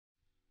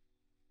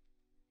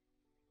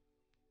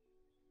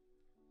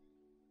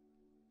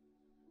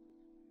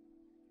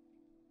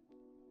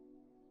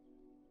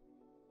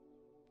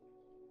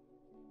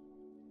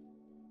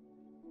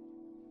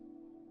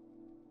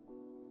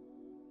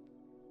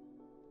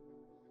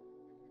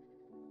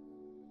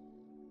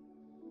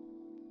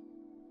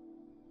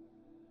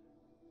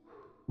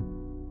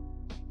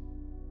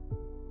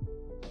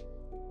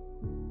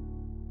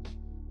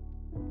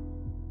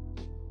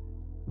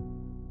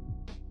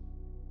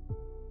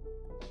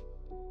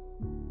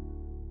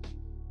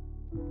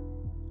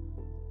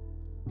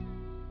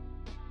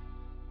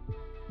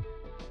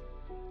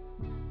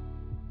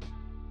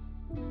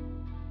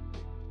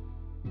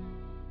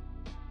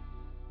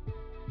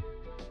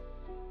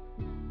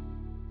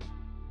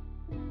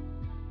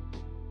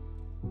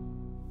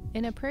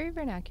In a prairie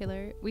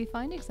vernacular, we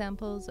find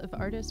examples of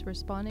artists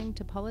responding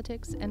to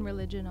politics and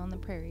religion on the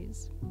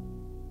prairies.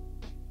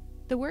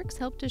 The works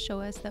help to show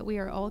us that we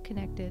are all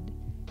connected.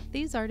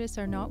 These artists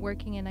are not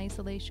working in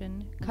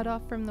isolation, cut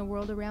off from the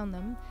world around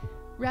them.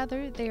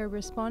 Rather, they are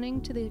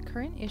responding to the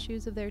current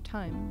issues of their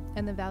time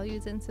and the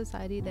values in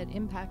society that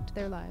impact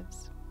their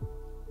lives.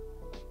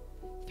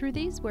 Through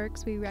these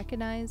works, we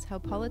recognize how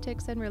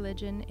politics and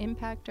religion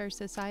impact our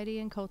society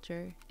and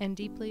culture and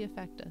deeply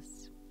affect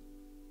us.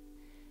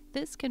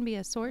 This can be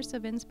a source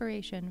of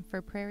inspiration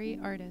for prairie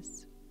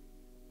artists.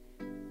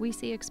 We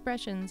see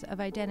expressions of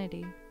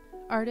identity.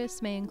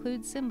 Artists may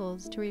include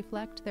symbols to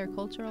reflect their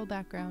cultural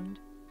background.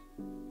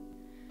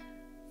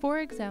 For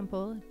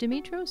example,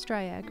 Dymtro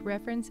Stryjek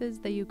references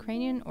the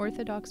Ukrainian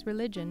Orthodox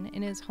religion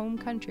in his home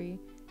country,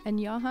 and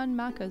Jahan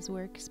Maka's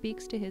work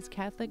speaks to his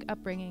Catholic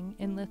upbringing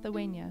in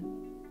Lithuania.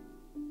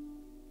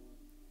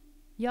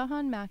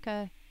 Jahan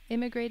Maka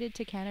immigrated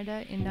to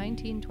Canada in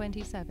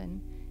 1927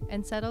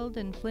 and settled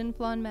in Flin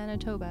Flon,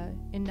 Manitoba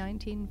in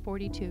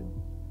 1942.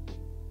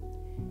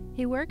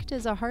 He worked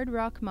as a hard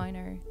rock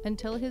miner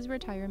until his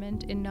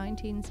retirement in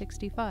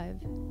 1965,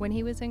 when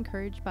he was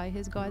encouraged by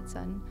his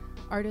godson,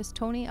 artist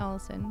Tony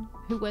Allison,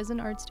 who was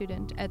an art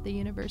student at the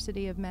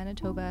University of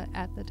Manitoba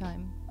at the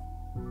time.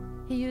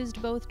 He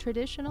used both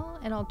traditional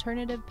and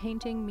alternative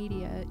painting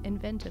media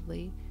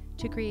inventively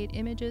to create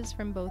images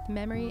from both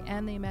memory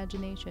and the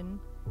imagination.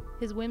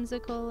 His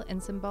whimsical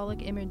and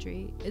symbolic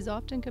imagery is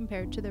often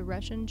compared to the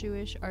Russian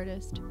Jewish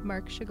artist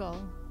Marc Chagall.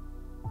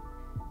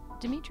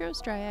 Dymtro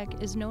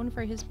Stryjek is known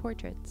for his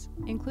portraits,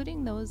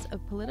 including those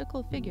of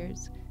political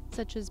figures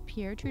such as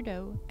Pierre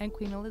Trudeau and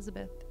Queen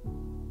Elizabeth.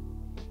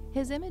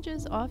 His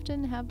images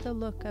often have the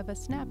look of a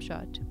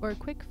snapshot or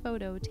quick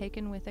photo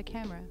taken with a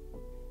camera.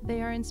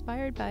 They are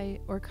inspired by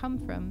or come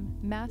from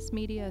mass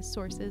media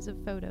sources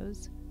of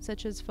photos,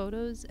 such as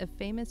photos of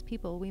famous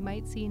people we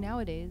might see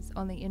nowadays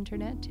on the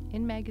internet,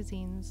 in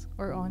magazines,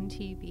 or on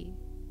TV.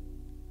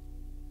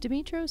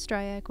 Dymtro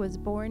Stryjek was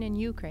born in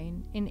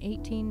Ukraine in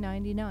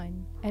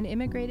 1899 and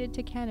immigrated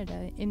to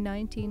Canada in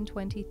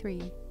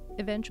 1923,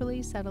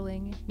 eventually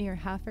settling near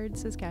Hafford,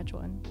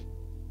 Saskatchewan.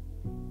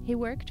 He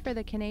worked for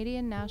the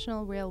Canadian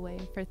National Railway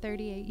for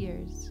 38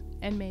 years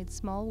and made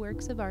small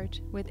works of art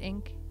with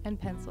ink and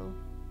pencil.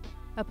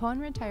 Upon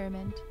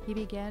retirement, he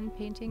began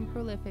painting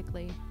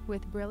prolifically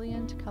with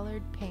brilliant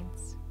colored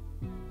paints.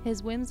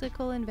 His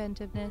whimsical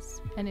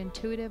inventiveness and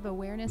intuitive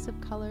awareness of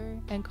color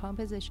and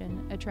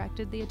composition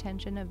attracted the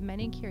attention of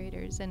many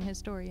curators and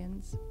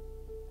historians.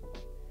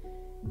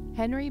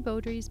 Henry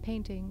Beaudry's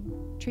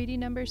painting, Treaty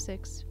No.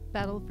 6,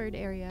 Battleford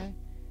Area,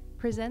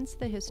 presents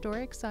the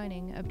historic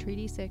signing of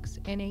Treaty 6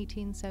 in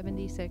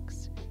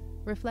 1876,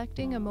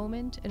 reflecting a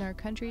moment in our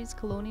country's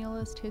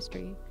colonialist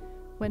history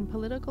when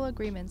political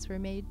agreements were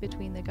made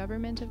between the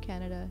Government of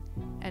Canada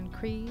and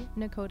Cree,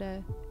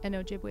 Nakota, and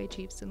Ojibwe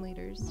chiefs and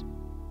leaders.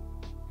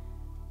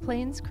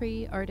 Plains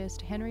Cree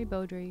artist Henry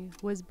Beaudry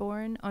was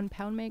born on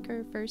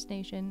Poundmaker First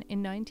Nation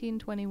in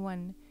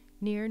 1921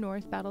 near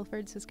North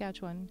Battleford,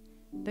 Saskatchewan,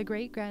 the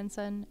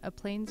great-grandson of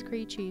Plains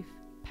Cree chief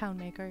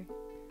Poundmaker.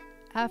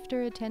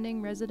 After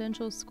attending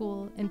residential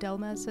school in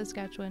Delmas,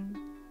 Saskatchewan,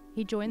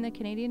 he joined the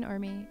Canadian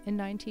Army in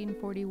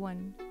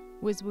 1941,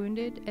 was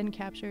wounded and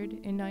captured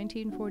in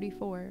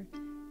 1944,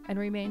 and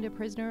remained a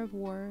prisoner of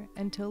war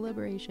until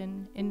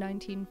liberation in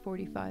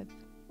 1945.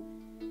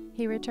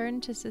 He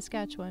returned to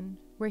Saskatchewan,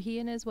 where he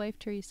and his wife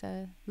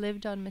Teresa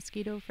lived on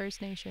Mosquito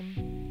First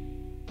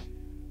Nation.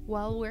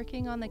 While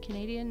working on the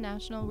Canadian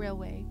National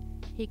Railway,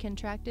 he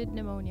contracted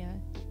pneumonia,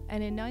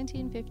 and in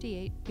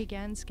 1958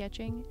 began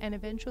sketching and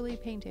eventually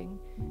painting,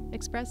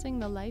 expressing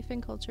the life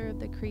and culture of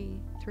the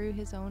Cree through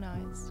his own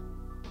eyes.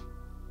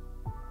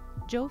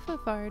 Joe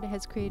Fafard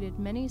has created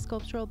many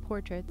sculptural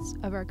portraits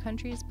of our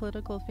country's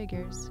political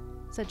figures,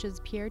 such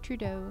as Pierre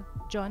Trudeau,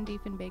 John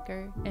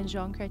Diefenbaker, and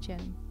Jean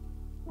Chrétien.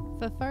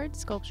 Fafard's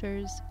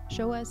sculptures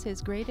show us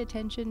his great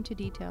attention to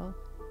detail,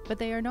 but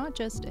they are not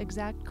just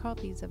exact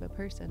copies of a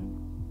person.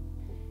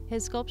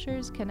 His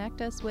sculptures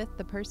connect us with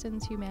the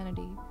person's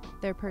humanity,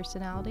 their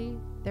personality,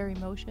 their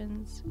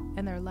emotions,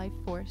 and their life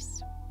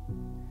force.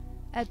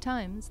 At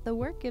times, the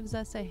work gives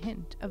us a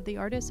hint of the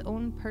artist's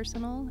own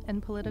personal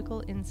and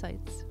political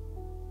insights.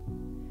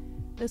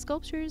 The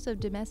sculptures of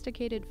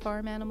domesticated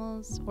farm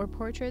animals or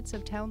portraits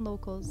of town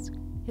locals,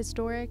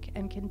 historic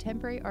and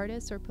contemporary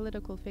artists or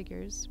political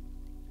figures,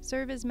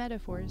 serve as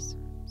metaphors,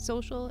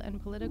 social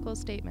and political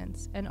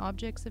statements, and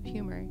objects of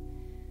humor,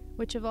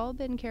 which have all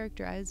been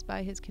characterized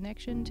by his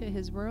connection to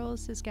his rural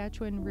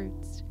Saskatchewan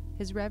roots,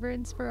 his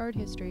reverence for art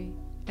history,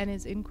 and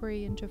his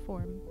inquiry into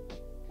form.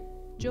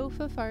 Joe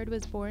Fafard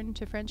was born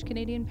to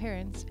French-Canadian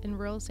parents in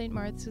rural St.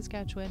 Marthe,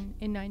 Saskatchewan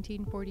in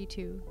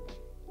 1942.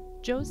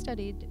 Joe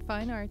studied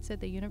fine arts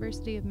at the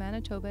University of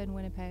Manitoba in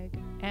Winnipeg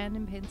and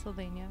in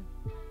Pennsylvania.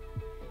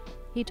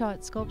 He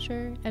taught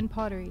sculpture and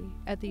pottery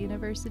at the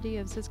University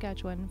of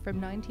Saskatchewan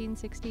from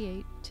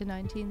 1968 to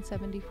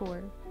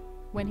 1974,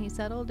 when he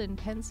settled in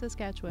Penn,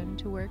 Saskatchewan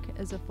to work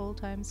as a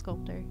full-time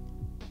sculptor.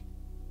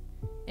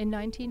 In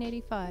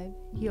 1985,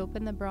 he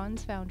opened the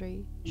bronze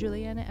foundry,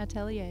 Julien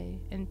Atelier,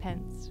 in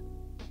Pence.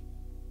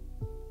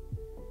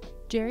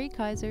 Jerry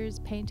Kaiser's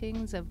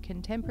paintings of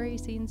contemporary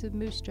scenes of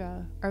Moose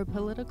Jaw are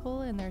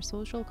political in their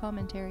social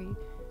commentary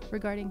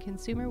regarding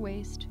consumer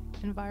waste,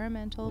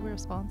 environmental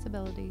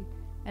responsibility,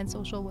 and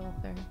social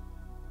welfare.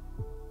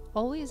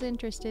 Always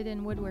interested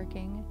in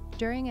woodworking,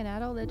 during an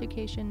adult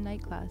education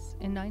night class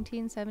in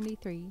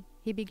 1973,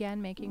 he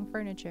began making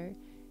furniture,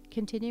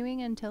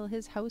 continuing until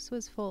his house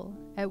was full,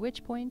 at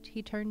which point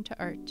he turned to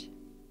art.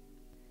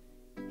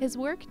 His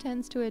work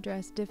tends to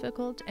address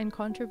difficult and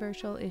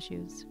controversial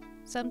issues,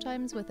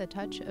 sometimes with a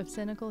touch of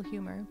cynical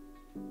humor,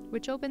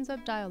 which opens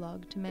up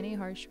dialogue to many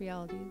harsh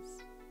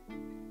realities.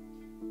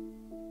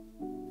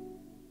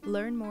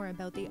 Learn more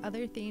about the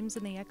other themes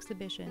in the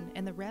exhibition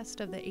and the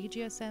rest of the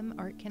AGSM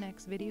Art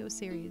Connects video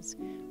series,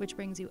 which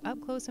brings you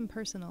up close and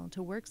personal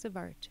to works of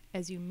art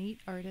as you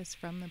meet artists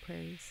from the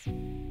prairies.